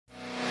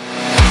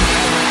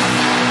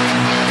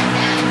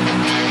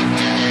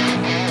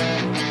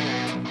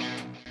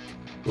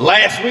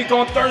Last week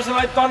on Thursday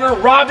Night Thunder,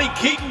 Robbie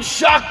Keaton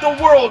shocked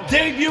the world,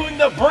 debuting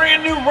the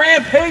brand new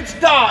Rampage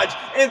Dodge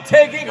and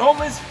taking home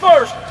his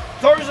first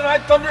Thursday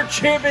Night Thunder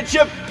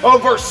championship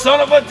over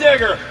Son of a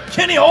Digger.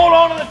 Can he hold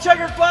on to the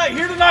checkered flag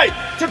here tonight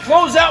to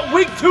close out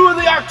week 2 of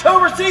the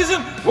October season?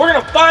 We're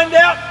going to find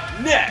out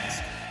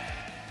next.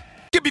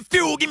 Give me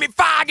fuel, give me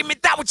fire, give me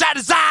that which I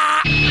desire.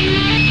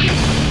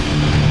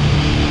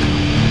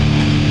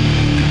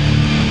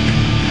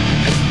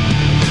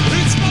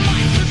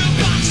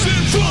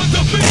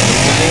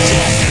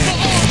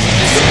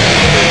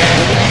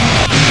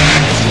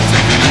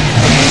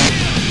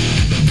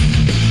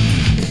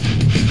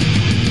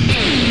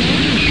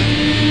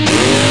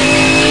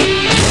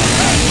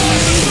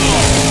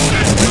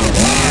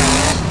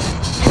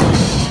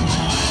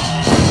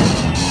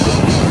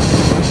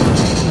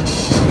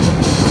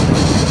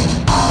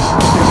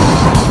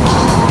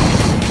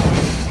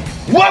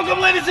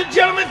 Welcome, ladies and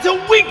gentlemen, to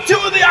week 2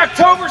 of the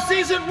October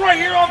season right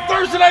here on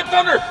Thursday Night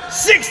Thunder.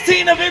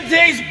 16 of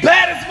MTA's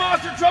baddest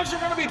monster trucks are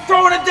going to be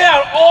throwing it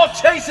down, all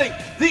chasing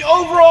the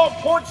overall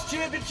points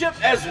championship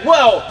as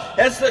well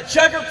as the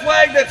checkered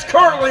flag that's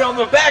currently on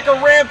the back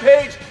of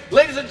Rampage.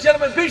 Ladies and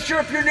gentlemen, be sure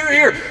if you're new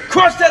here,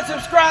 crush that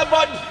subscribe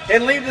button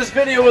and leave this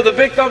video with a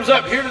big thumbs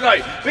up here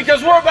tonight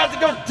because we're about to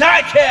go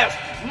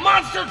Diecast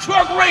monster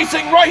truck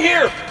racing right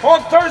here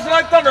on Thursday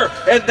Night Thunder,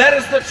 and that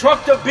is the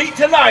truck to beat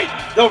tonight,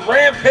 the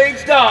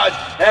Rampage Dodge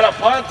out of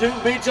Pontoon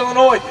Beach,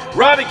 Illinois.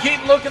 Robbie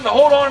Keaton looking to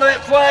hold on to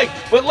that flag,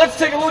 but let's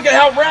take a look at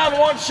how round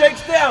 1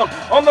 shakes down.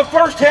 On the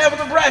first half of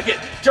the bracket,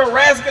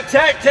 Jurrasic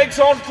Attack takes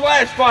on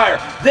Flashfire,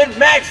 then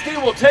Max D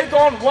will take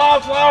on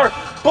Wildflower,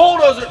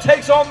 Bulldozer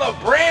takes on the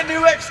brand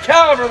new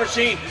Excalibur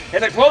machine,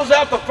 and to close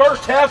out the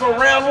first half of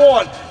round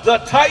 1, the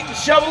Titan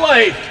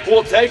Chevrolet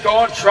will take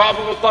on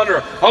Tropical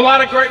Thunder. A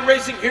lot of great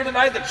racing here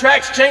tonight. The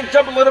track's changed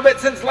up a little bit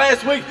since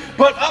last week,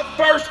 but up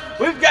first,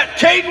 we've got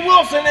Caden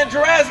Wilson and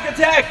Jurrasic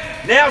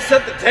Attack now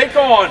set to take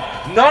on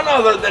none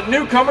other than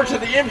newcomer to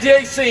the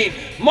MTA scene,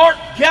 Mark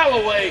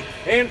Galloway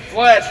and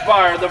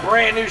Flashfire, the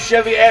brand new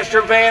Chevy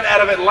Astra van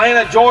out of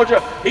Atlanta,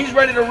 Georgia. He's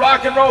ready to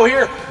rock and roll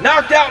here.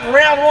 Knocked out in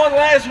round 1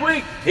 last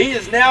week. He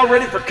is now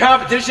ready for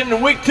competition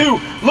in week 2,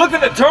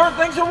 looking to turn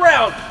things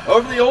around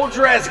over the old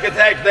Jurrasic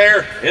Attack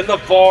there in the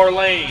far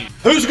lane.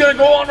 Who's going to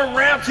go on to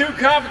round 2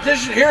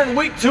 competition here in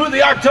week 2 of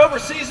the October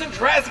season?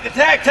 Jurrasic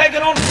Attack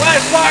taking on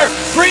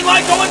Flashfire. Green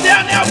light going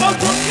down now.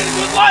 Both trucks get a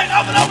good light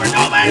up and over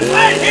no man's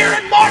land here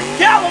in Mark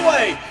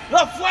Galloway.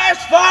 The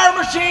Flashfire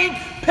machine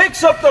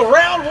picks up the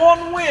round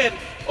 1 win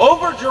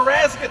over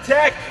Jurrasic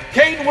Attack.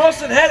 Caden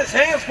Wilson had his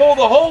hands full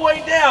the whole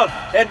way down,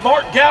 and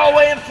Mark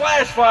Galloway and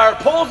Flashfire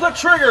pulls the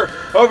trigger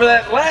over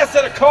that last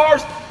set of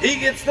cars. He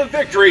gets the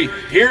victory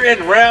here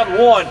in round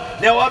 1.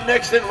 Now up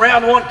next in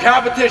round 1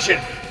 competition,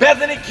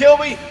 Bethany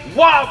Kilby,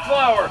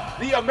 Wildflower,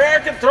 the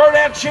American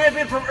Throwdown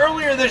champion from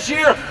earlier this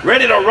year,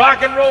 ready to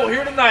rock and roll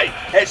here tonight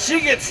as she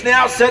gets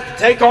now set to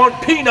take on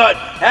Peanut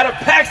out of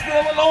Paxton,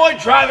 Illinois,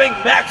 driving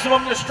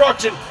Maximum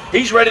Destruction.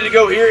 He's ready to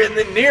go here in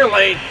the near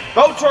lane.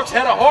 Both trucks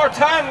had a hard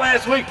time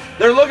last week.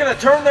 They're looking to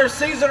turn their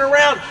season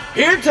around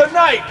here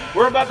tonight.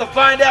 We're about to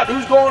find out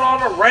who's going on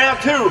to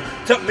round 2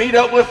 to meet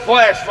up with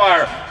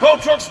Flashfire.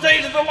 Both trucks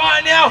stays at the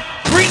line now.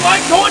 Green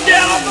light going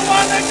down off the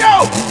line they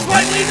go.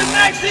 Slight lead to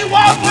Maxie.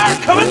 Wildfire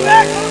coming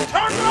back.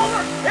 Turns it over.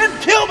 And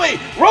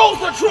Kilby rolls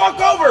the truck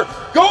over.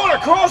 Going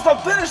across the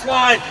finish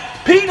line.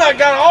 Peanut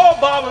got all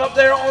bobbing up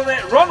there on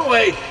that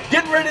runway,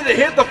 getting ready to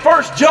hit the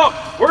first jump.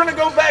 We're going to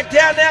go back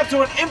down now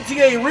to an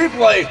MTA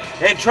replay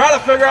and try to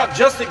figure out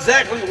just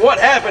exactly what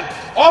happened.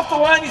 Off the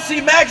line, you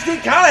see Max D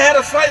kind of had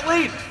a slight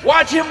lead.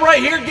 Watch him right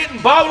here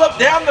getting bobbled up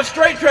down the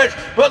straight stretch.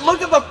 But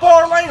look at the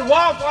far lane.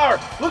 Wildflower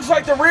looks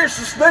like the rear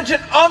suspension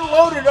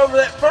unloaded over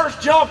that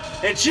first jump,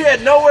 and she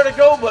had nowhere to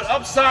go but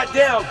upside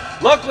down.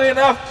 Luckily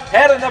enough,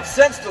 had enough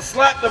sense to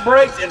slap the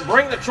brakes and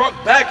bring the truck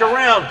back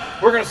around.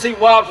 We're going to see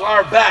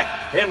Wildflower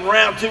back in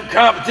round 2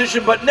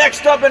 competition. But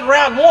next up in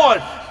round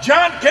 1,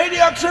 John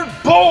Cadiuxer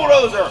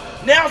Bulldozer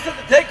now set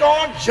to take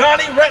on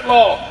Johnny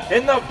Retlaw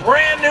in the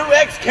brand new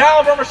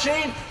Excalibur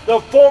machine, the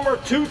former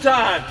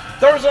 2-time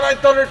Thursday Night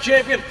Thunder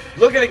champion,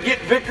 looking to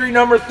get victory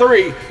number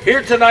 3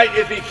 here tonight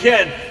if he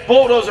can.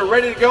 Bulldozer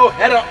ready to go.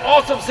 Had an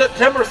awesome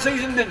September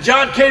season to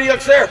John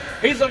Cadiux there.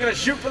 He's looking to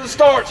shoot for the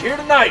stars here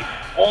tonight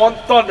on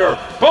Thunder.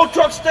 Both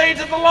trucks stays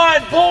at the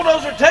line.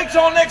 Bulldozer takes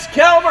on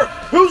Excalibur.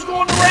 Who's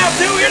going to round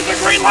 2? Here's the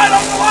green light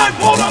on the line.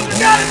 Bulldozer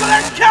got it, but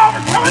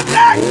Excalibur coming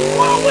back.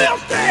 What a wheel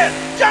stand.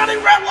 Johnny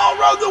Retlaw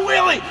rode the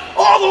wheelie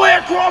all the way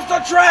across the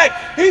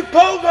track. He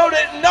pogoed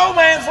it in no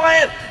man's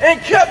land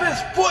and kept his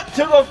foot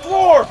to the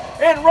floor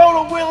and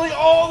rode a wheelie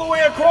all the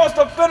way across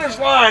the finish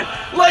line.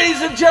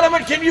 Ladies and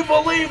gentlemen, can you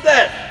believe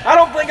that? I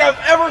don't think I've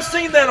ever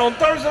seen that on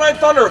Thursday Night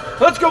Thunder.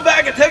 Let's go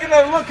back and take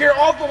another look here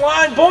off the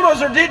line.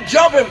 Bulldozer did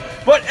jump him,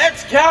 but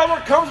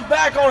Excalibur comes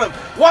back on him.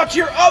 Watch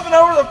here up and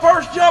over the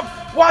first jump.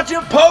 Watch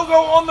him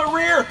pogo on the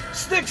rear,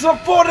 sticks a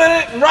foot in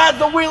it, and rides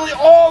the wheelie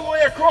all the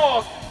way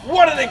across.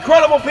 What an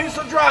incredible piece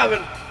of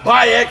driving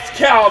by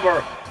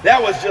Excalibur.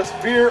 That was just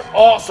pure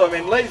awesome.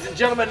 And ladies and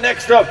gentlemen,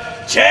 next up,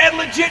 Chad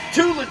Legit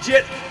 2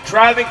 Legit,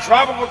 driving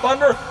Tropical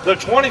Thunder, the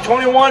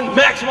 2021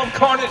 Maximum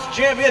Carnage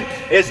Champion,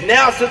 is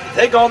now set to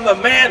take on the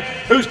man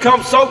who's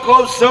come so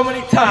close so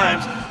many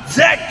times,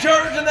 Zach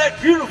Jones in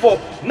that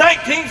beautiful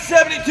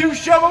 1972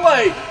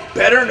 Chevrolet,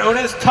 better known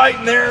as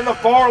Titan there in the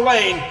far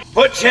lane.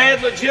 But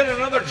Chad Legit,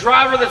 another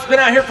driver that's been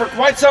out here for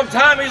quite some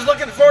time, he's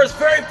looking for his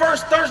very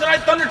first Thursday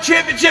Night Thunder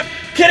Championship.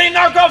 Can he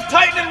knock off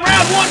Titan in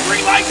round one?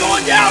 Green light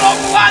going down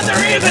off the line,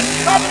 they're even.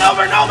 Coming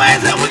over no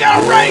man's land, we got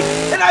a race.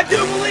 And I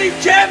do believe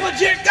Chad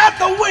Legit got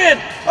the win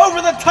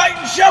over the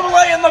Titan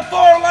Chevrolet in the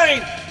far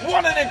lane.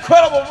 What an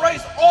incredible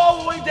race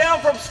all the way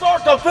down from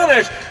start to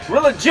finish.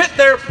 Real Legit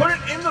there, put it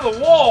into the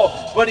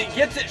wall, but he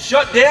gets it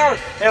shut down.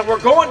 And we're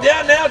going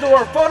down now to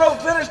our photo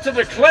finish to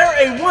declare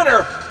a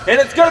winner.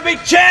 And it's going to be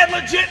Chad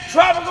Legit,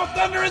 Tropical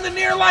Thunder in the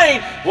near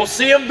lane. We'll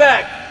see him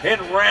back in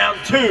round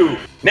two.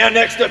 Now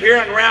next up here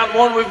in round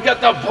one, we've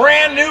got the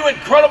brand new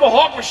Incredible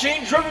Hawk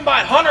machine driven by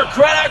Hunter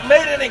Craddock.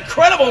 Made an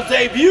incredible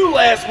debut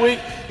last week.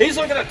 He's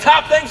looking to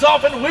top things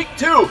off in week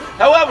two.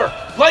 However,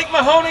 Blake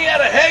Mahoney out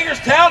of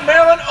Hagerstown,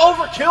 Maryland,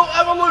 Overkill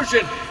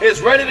Evolution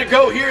is ready to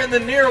go here in the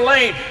near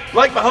lane.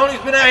 Blake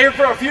Mahoney's been out here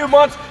for a few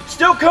months,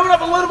 still coming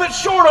up a little bit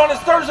short on his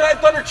Thursday Night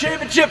Thunder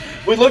Championship.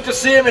 We look to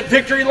see him in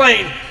victory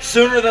lane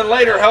sooner than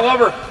later.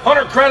 However,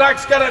 Hunter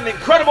Craddock's got an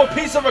incredible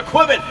piece of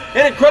equipment,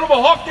 an Incredible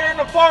Hawk there in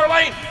the far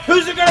lane.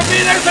 Who's it going to be?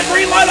 There's a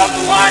green light off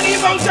the line.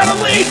 Evo's got a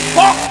lead.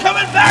 Hawk's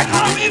coming back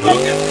on him. Evo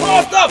gets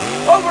crossed up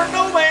over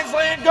no man's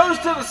land, goes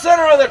to the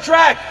center of the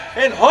track,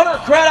 and Hunter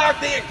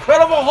Craddock, the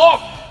Incredible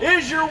Hawk,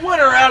 is your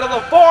winner out of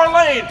the far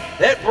lane.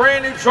 That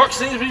brand new truck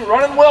seems to be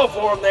running well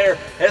for him there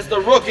as the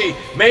rookie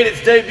made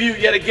its debut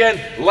yet again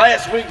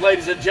last week,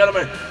 ladies and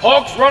gentlemen.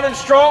 Hawks running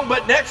strong,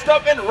 but next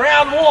up in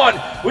round one,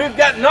 we've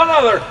got none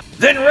other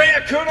than Ray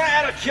Acuna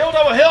out of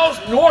Kildow Hills,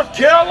 North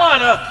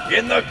Carolina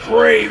in the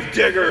Grave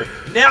Digger.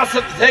 Now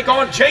set to take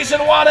on Jason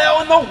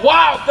Waddell in the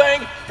Wild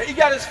Thing. He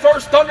got his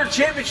first Thunder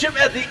Championship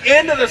at the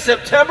end of the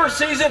September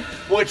season,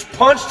 which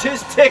punched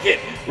his ticket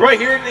right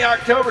here in the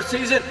October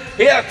season.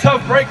 He had a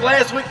tough break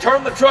last week,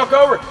 turned the truck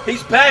over.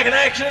 He's back in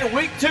action in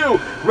week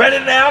two, ready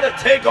now to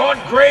take on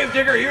Grave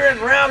Digger here in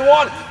round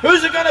one.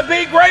 Who's it going to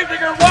be? Grave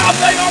Digger, Wild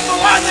Thing off the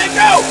line they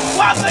go.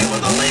 Wild Thing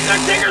with the lead. The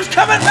Digger's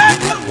coming back,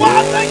 but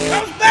Wild Thing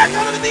comes back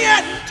on him at the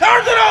end,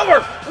 turns it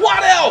over.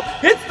 Waddell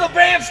hits the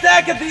van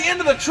stack at the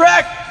end of the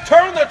track,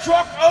 turned the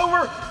truck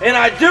over, and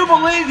I do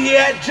believe he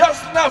had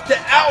just enough to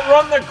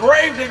outrun the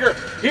Grave Digger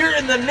here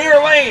in the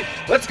near lane.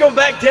 Let's go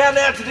back down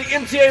now to the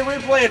MTA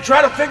replay and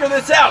try to figure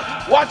this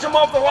out. Watch him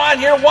off the line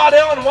here.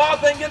 Waddell and Wild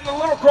Thing getting a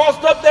little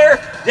crossed up there.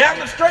 Down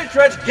the straight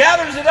stretch,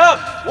 gathers it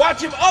up.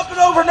 Watch him up and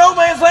over no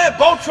man's land.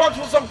 Both trucks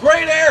with some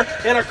great air,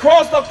 and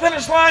across the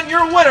finish line,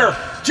 your winner,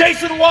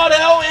 Jason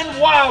Waddell in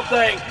Wild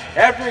Thing.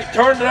 After he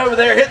turned it over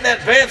there, hitting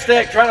that van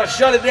stack, trying to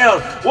shut it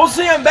down. We'll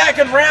see him back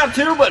in round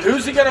two, but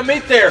who's he going to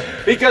meet there?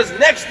 Because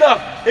next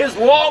up is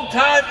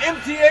longtime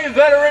MTA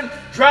veteran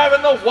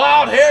driving the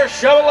Wild Hair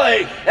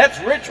Chevrolet. That's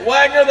Rich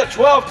Wagner, the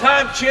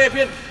 12-time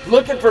champion,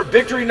 looking for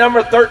victory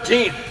number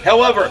 13.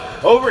 However,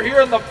 over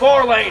here in the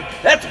far lane,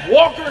 that's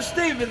Walker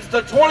Stevens,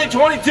 the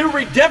 2022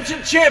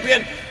 Redemption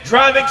champion,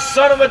 driving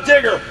Son of a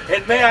Digger.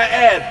 And may I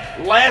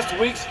add, last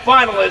week's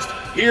finalist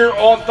here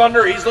on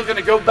Thunder. He's looking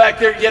to go back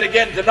there yet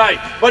again tonight.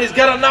 But he's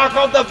got to knock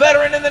off the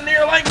veteran in the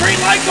near lane. Green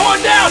light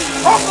going down.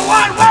 Off the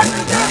line.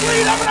 Wagner's got to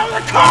lead up and over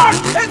the car.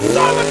 And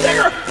Son of a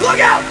Digger, look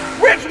out.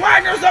 Rich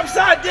Wagner's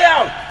upside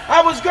down.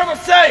 I was going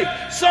to say,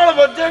 Son of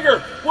a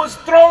Digger was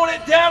throwing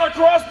it down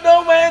across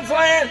no man's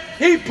land.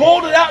 He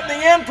pulled it out in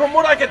the end from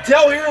what I could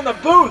tell here in the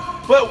booth.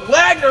 But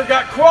Wagner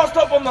got crossed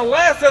up on the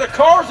last set of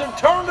cars and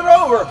turned it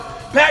over.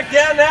 Back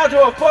down now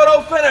to a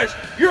photo finish.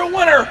 Your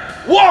winner,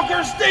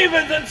 Walker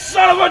Stevens, and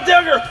Son of a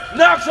Digger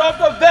knocks off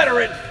the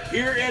veteran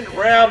here in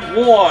round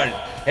one.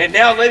 And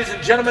now, ladies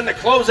and gentlemen, to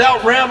close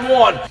out round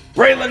one,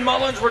 Raylan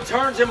Mullins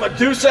returns in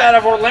Medusa out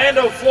of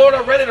Orlando,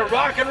 Florida, ready to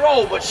rock and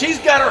roll, but she's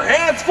got her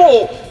hands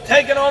full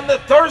taking on the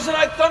Thursday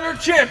Night Thunder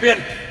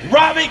champion,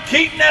 Robbie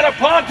Keaton out of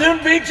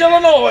Pontoon Beach,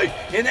 Illinois,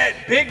 in that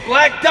big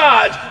black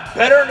Dodge,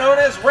 better known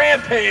as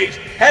Rampage.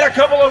 Had a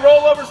couple of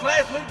rollovers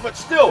last week, but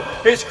still,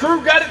 his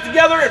crew got it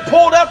together and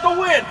pulled out the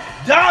win.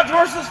 Dodge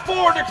versus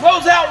Ford to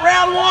close out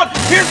round one.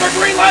 Here's the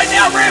green light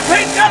now.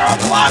 Rampage got her off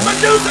the line.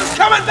 Medusa's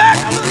coming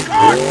back into the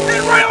car,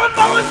 and Raylan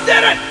Mullins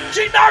did it.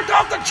 She knocked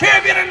off the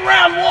champion in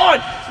round one.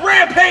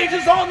 Rampage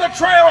is on the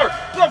trailer.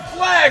 The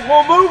flag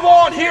will move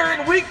on here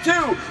in week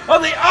two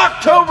of the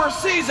October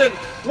season.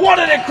 What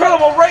an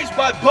incredible race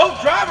by both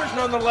drivers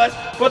nonetheless,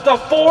 but the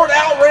Ford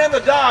outran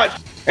the Dodge.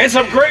 And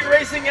some great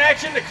racing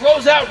action to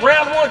close out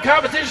round one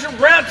competition.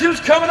 Round two's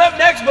coming up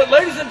next, but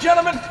ladies and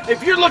gentlemen,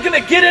 if you're looking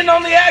to get in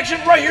on the action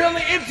right here on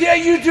the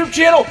MTA YouTube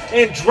channel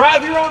and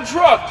drive your own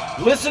truck,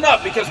 listen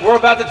up because we're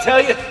about to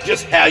tell you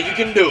just how you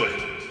can do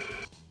it.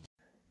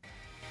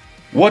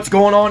 What's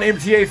going on,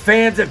 MTA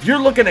fans? If you're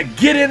looking to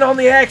get in on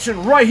the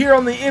action right here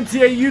on the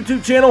MTA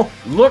YouTube channel,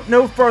 look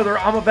no further.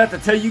 I'm about to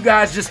tell you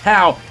guys just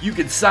how you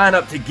can sign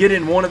up to get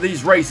in one of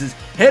these races.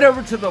 Head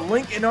over to the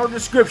link in our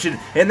description,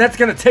 and that's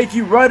going to take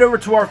you right over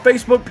to our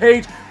Facebook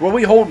page where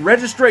we hold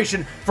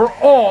registration for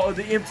all of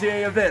the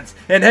MTA events.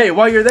 And hey,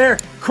 while you're there,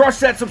 crush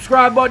that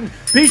subscribe button.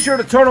 Be sure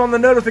to turn on the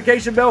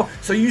notification bell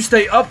so you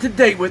stay up to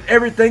date with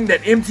everything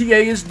that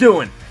MTA is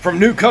doing. From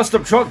new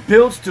custom truck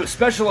builds to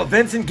special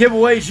events and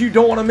giveaways, you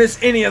don't want to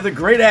miss any of the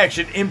great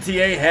action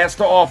MTA has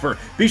to offer.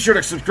 Be sure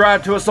to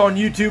subscribe to us on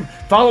YouTube,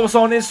 follow us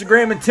on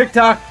Instagram and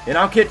TikTok, and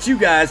I'll catch you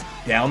guys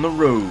down the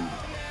road.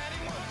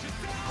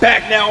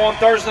 Back now on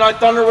Thursday Night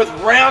Thunder with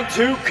round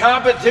 2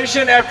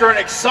 competition. After an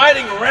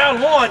exciting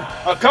round 1,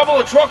 a couple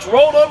of trucks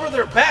rolled over.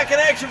 They're back in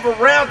action for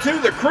round 2.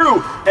 The crew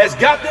has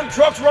got them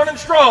trucks running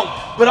strong.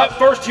 But up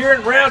first here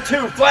in round 2,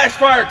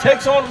 Flashfire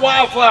takes on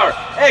Wildflower.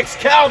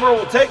 Excalibur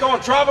will take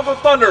on Tropical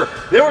Thunder.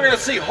 Then we're going to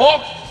see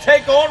Hawk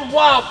take on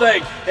Wild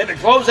Thing. And to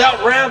close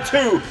out round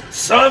 2,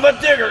 Son of a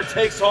Digger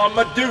takes on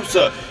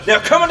Medusa. Now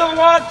coming to the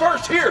line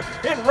first here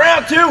in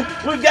round 2,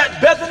 we've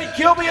got Bethany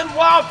Kilby and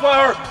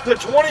Wildflower, the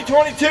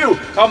 2022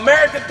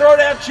 American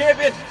Throwdown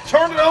Champion.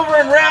 Turned it over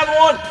in round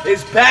 1,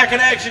 is back in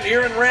action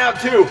here in round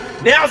 2.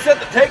 Now set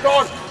to take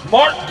on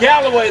Mark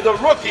Galloway, the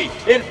rookie,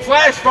 in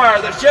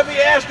Flashfire, the Chevy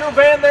Astro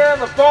van there in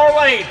the far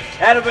lane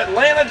out of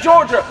Atlanta,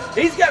 Georgia.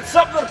 He's got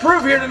something to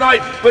prove here tonight,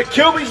 but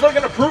Kilby's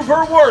looking to prove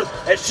her worth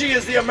as she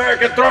is the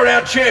American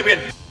Throwdown Champion.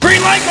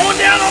 Green light going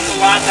down off the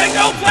line, they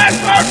go.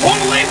 Flashfire pull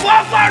the lead,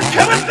 Wildfire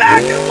coming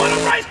back, and what a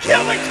race.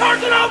 Kilby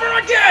turns it over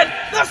again,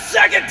 the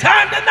second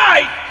time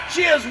tonight.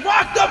 She is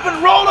rocked up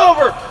and rolled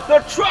over.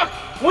 The truck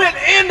went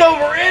end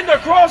over end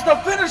across the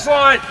finish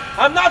line.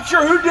 I'm not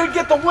sure who did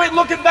get the win.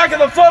 Looking back at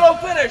the photo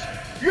finish,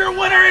 your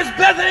winner is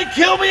Bethany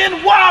Kilby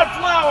and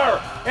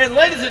Wildflower. And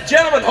ladies and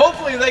gentlemen,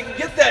 hopefully they can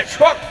get that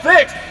truck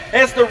fixed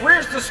as the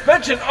rear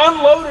suspension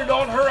unloaded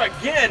on her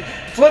again,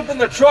 flipping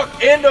the truck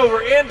end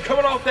over end,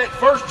 coming off that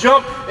first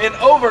jump and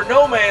over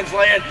no man's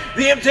land.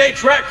 The MTA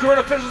track crew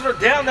and officials are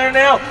down there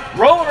now,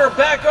 rolling her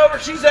back over.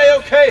 She's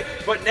a-okay,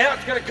 but now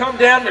it's going to come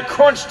down to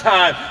crunch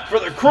time for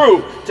the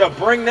crew to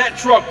bring that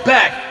truck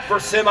back for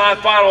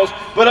semifinals.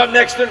 But up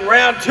next in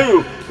round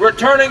 2,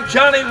 returning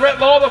Johnny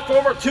Retlaw, the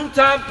former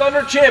 2-time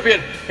Thunder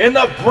champion, in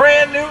the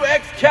brand new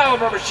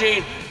Excalibur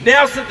machine.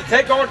 Now set to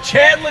take on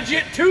Chad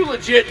Legit, 2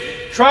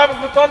 Legit.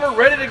 Tropical Thunder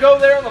ready to go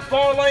there in the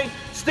far lane.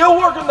 Still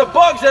working the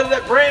bugs out of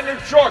that brand new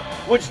truck,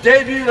 which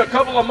debuted a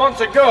couple of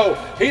months ago.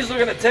 He's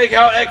looking to take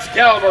out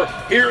Excalibur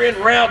here in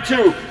round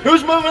 2.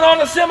 Who's moving on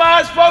to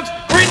semis, folks?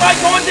 Green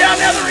light going down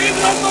now. They're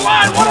even over the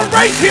line. What a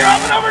race here up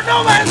and over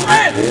no man's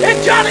land.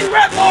 And Johnny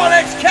Retlaw and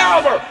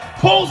Excalibur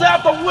pulls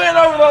out the win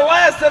over the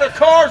last set of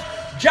cars.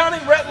 Johnny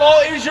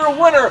Retlaw is your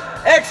winner.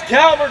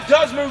 Excalibur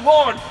does move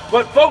on,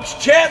 but folks,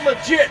 Chad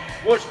Legit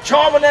was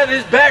chomping at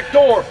his back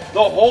door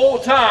the whole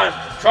time.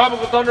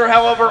 Tropical Thunder,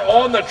 however,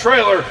 on the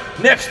trailer.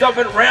 Next up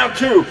in round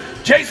 2,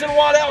 Jason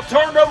Waddell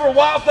turned over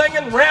Wild Thing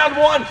in round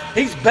 1.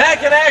 He's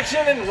back in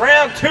action in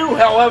round 2,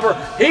 however.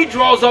 He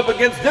draws up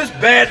against this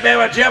bad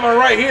mamma jamma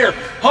right here,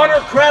 Hunter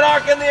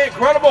Craddock and the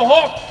Incredible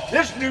Hawk.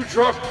 This new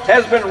truck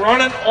has been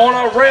running on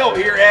a rail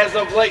here as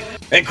of late.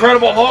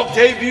 Incredible Hawk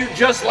debuted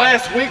just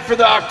last week for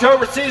the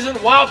October season.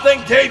 Wild Thing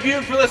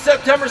debuted for the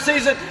September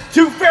season.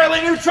 2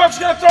 fairly new trucks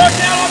gonna throw it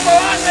down off the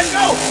line. They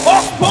go.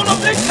 Hawk's pulling a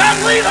big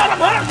time lead on him.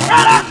 Hunter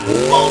Craddock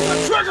pulls the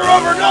trigger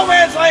over no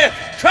man's land,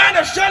 trying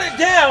to shut it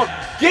down.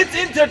 Gets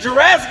into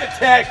Jurrasic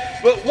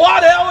Attack, but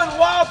Waddell and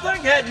Wild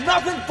Thing had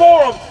nothing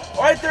for him.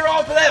 Right there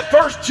off of that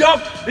first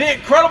jump, the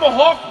Incredible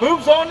Hawk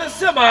moves on to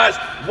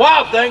semis.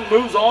 Wild Thing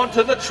moves on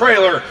to the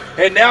trailer.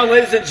 And now,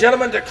 ladies and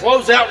gentlemen, to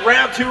close out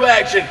round 2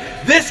 action,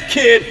 this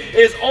kid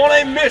is on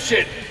a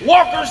mission.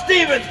 Walker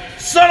Stevens,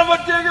 Son of a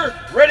Digger,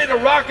 ready to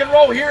rock and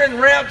roll here in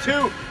round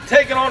 2,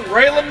 taking on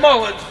Raylan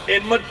Mullins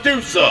in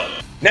Medusa.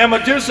 Now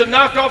Medusa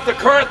knocked off the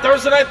current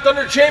Thursday Night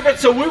Thunder champion,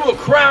 so we will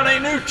crown a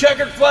new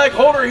checkered flag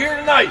holder here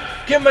tonight.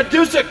 Can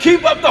Medusa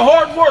keep up the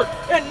hard work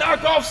and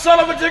knock off Son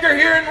of a Digger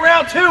here in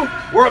round 2?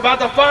 We're about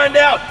to find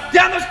out.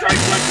 Down the straight,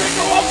 they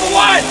go off the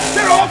line.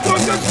 They're off to a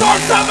good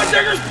start. Son of a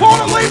Digger's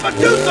pulling the lead.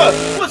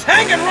 Medusa was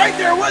hanging right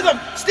there with him.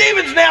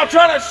 Stevens now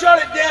trying to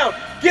shut it down.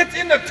 Gets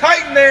into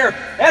Titan there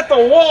at the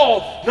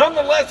wall.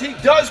 Nonetheless, he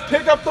does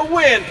pick up the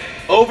win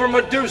over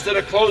Medusa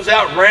to close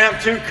out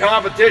round 2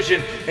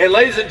 competition. And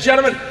ladies and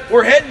gentlemen,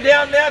 we're heading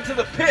down now to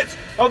the pits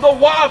of the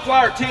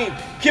Wildflower team.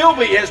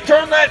 Kilby has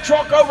turned that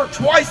truck over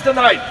twice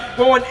tonight,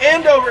 going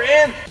end over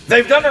end.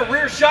 They've done a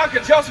rear shock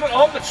adjustment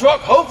on the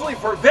truck, hopefully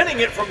preventing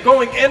it from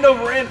going end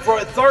over end for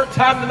a 3rd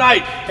time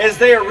tonight as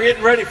they are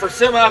getting ready for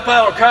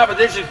semifinal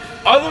competition.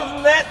 Other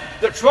than that,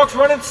 the truck's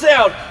running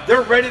sound.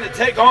 They're ready to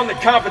take on the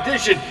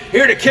competition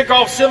here to kick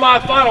off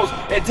semifinals.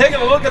 And taking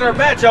a look at our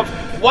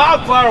matchups,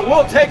 Wildflower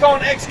will take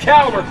on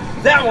Excalibur.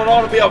 That one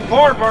ought to be a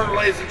barn burner,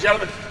 ladies and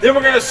gentlemen. Then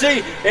we're going to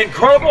see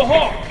Incredible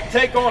Hulk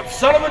take on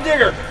Son of a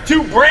Digger.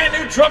 Two brand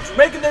new trucks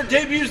making their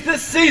debuts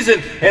this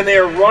season, and they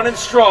are running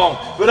strong.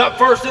 But up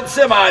first in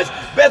semis,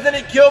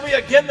 Bethany Kilby,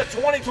 again the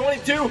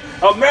 2022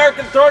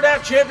 American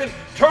Throwdown Champion,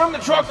 turned the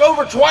truck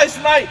over twice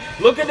tonight,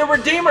 looking to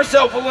redeem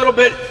herself a little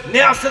bit.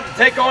 Now set to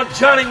take on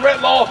Johnny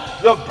Retlaw,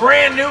 the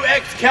brand new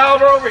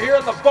Excalibur over here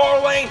in the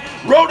far lane.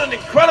 Rode an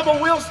incredible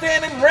wheel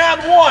stand in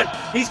round one.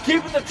 He's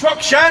keeping the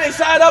truck shiny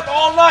side up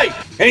all night,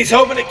 and he's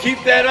hoping to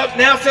keep that up.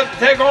 Now set to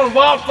take on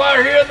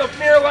Wildfire here in the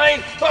near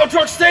lane. Bow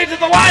truck stays at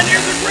the line.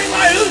 Here's the green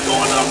light. Who's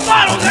going to the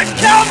finals?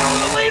 Excalibur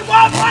with the lead.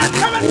 Wildfire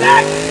coming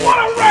back. What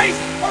a race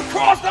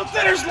across the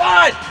finish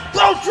line.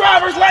 Both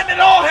drivers letting it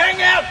all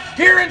hang out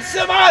here in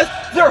semis.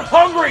 They're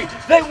hungry.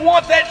 They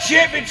want that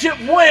championship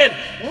win.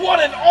 What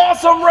an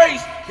awesome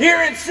race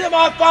here in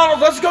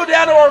semifinals. Let's go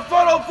down to our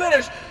photo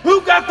finish.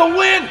 Who got the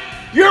win?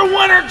 Your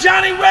winner,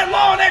 Johnny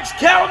Retlaw, and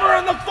Excalibur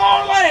in the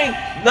far lane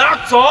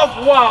knocks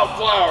off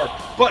Wildflower.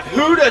 But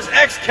who does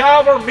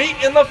Excalibur meet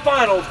in the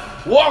finals?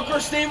 Walker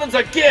Stevens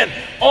again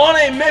on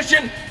a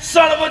mission.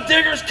 Son of a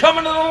Digger's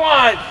coming to the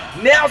line.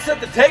 Now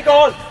set to take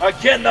on,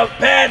 again, the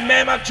bad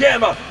Mama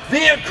Jamma,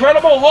 the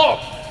Incredible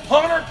Hulk.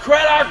 Hunter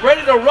Craddock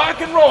ready to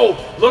rock and roll,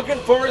 looking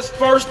for his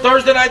first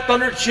Thursday Night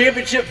Thunder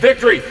Championship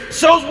victory.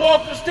 So's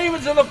Walker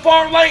Stevens in the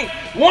far lane.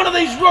 One of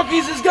these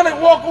rookies is going to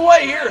walk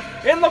away here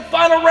in the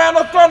final round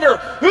of Thunder.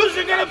 Who's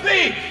it going to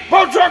be?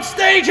 Bow truck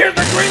stage. Here's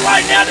the green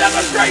light now down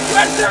the straight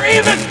stretch. They're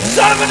even.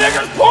 Son of a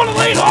Digger's pulling the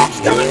lead. Hawks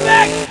coming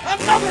back.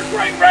 Another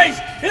great race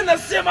in the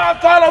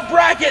semifinal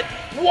bracket.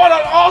 What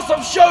an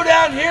awesome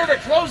showdown here to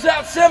close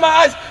out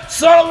semis.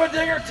 Son of a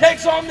Digger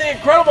takes on the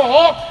Incredible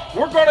Hulk.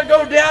 We're going to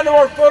go down to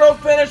our photo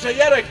finish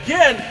yet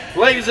again,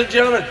 ladies and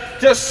gentlemen,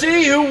 to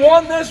see who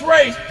won this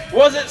race.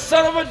 Was it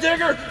Son of a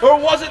Digger or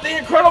was it the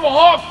Incredible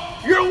Hulk?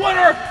 Your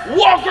winner,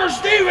 Walker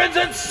Stevens,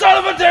 and Son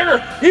of a Digger.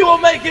 He will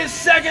make his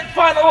second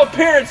final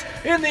appearance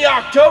in the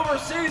October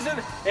season.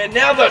 And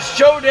now the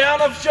showdown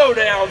of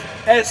showdowns,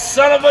 as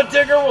Son of a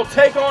Digger will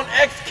take on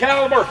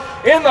Excalibur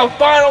in the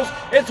finals.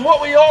 It's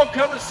what we all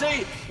come to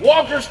see.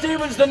 Walker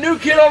Stevens, the new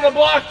kid on the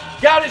block,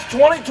 got his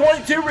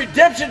 2022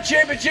 Redemption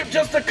Championship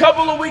just a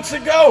couple of weeks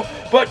ago.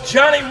 But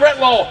Johnny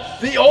Retlaw,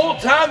 the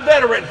old-time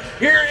veteran,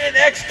 here in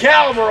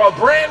Excalibur, a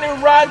brand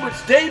new ride which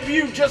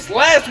debuted just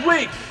last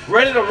week,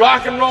 ready to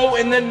rock and roll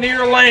in the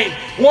near lane.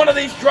 One of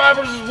these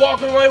drivers is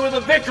walking away with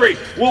a victory.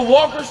 Will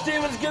Walker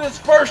Stevens get his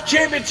first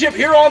championship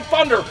here on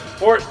Thunder,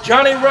 or is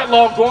Johnny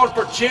Retlaw going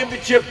for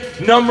championship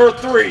number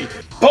 3?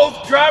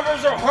 Both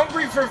drivers are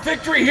hungry for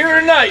victory here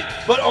tonight,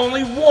 but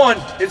only one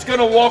is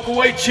going to walk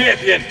away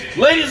champion.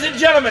 Ladies and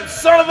gentlemen,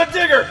 Son of a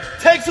Digger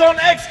takes on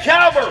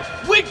Excalibur.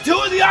 Week 2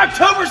 of the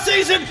October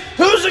season.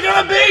 Who's it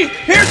going to be?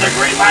 Here's the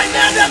green light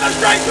now down the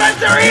straight stretch.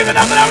 They're even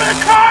up and over the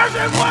cars,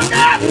 and look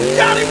out!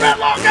 Johnny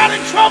Retlaw got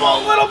in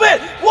trouble a little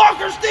bit.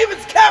 Walker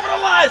Stevens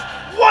capitalized.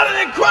 What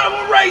an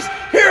incredible race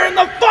here in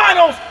the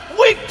finals.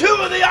 Week 2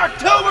 of the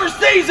October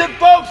season,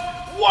 folks.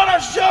 What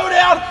a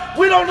showdown.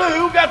 We don't know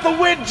who got the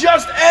win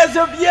just as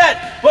of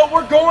yet, but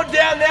we're going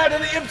down now to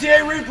the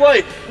MTA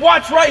replay.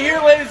 Watch right here,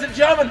 ladies and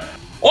gentlemen.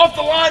 Off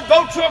the line,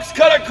 both trucks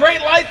cut a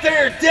great light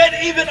there.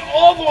 Dead even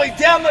all the way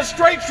down the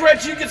straight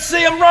stretch. You can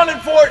see him running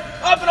for it.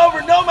 Up and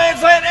over no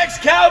man's land.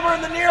 Excalibur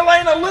in the near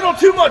lane. A little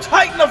too much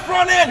height in the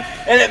front end,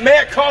 and it may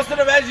have costed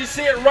him, as you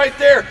see it right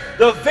there,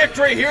 the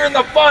victory here in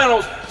the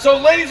finals. So,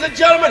 ladies and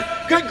gentlemen,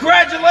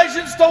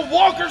 congratulations to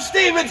Walker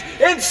Stevens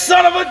and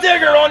Son of a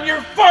Digger on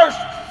your first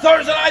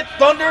Thursday Night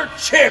Thunder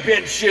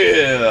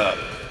Championship.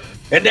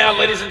 And now,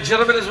 ladies and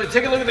gentlemen, as we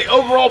take a look at the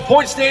overall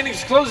point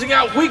standings closing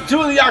out Week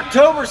 2 of the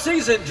October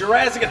season,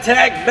 Jurrasic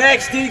Attack,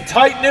 Max D,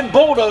 Titan, and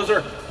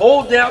Bulldozer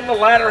hold down the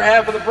latter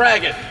half of the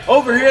bracket.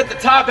 Over here at the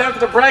top half of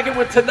the bracket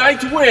with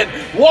tonight's win,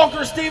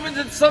 Walker Stevens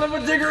and Son of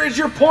a Digger is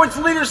your points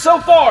leader so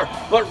far,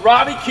 but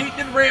Robbie Keaton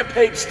and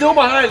Rampage still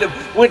behind him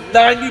with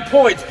 90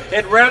 points.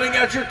 And rounding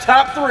out your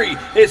top 3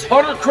 is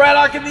Hunter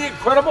Craddock and the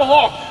Incredible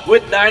Hulk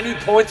with 90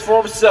 points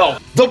for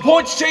himself. The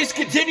points chase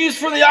continues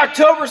for the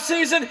October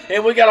season,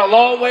 and we got a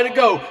long way to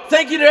go.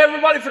 Thank you to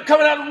everybody for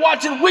coming out and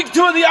watching Week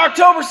 2 of the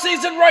October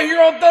season right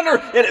here on Thunder.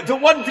 And if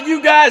it wasn't for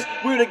you guys,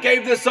 we would have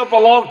gave this up a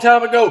long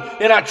time ago,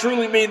 and I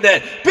truly mean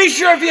that. Be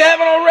sure, if you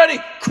haven't already,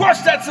 crush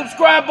that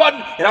subscribe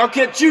button, and I'll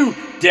catch you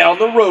down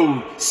the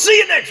road. See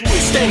you next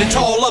week. Standing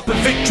tall up in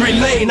victory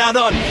lane, I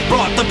done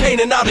brought the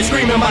pain and now they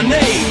screaming my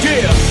name.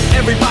 Yeah,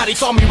 everybody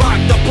saw me rock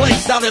the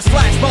place. Now there's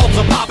flashbulbs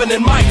are popping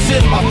and mics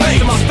in my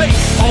face.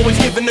 Always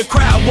giving the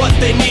crowd what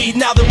they need.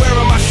 Now they're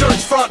wearing my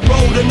shirts front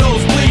row to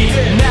nosebleed.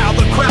 Now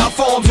the crowd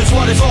forms is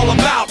what it's all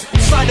about.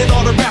 Signing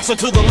autographs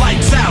until the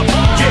lights out.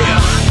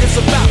 Yeah, it's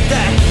about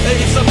that.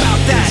 It's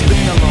about that. It's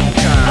been a long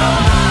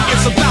time.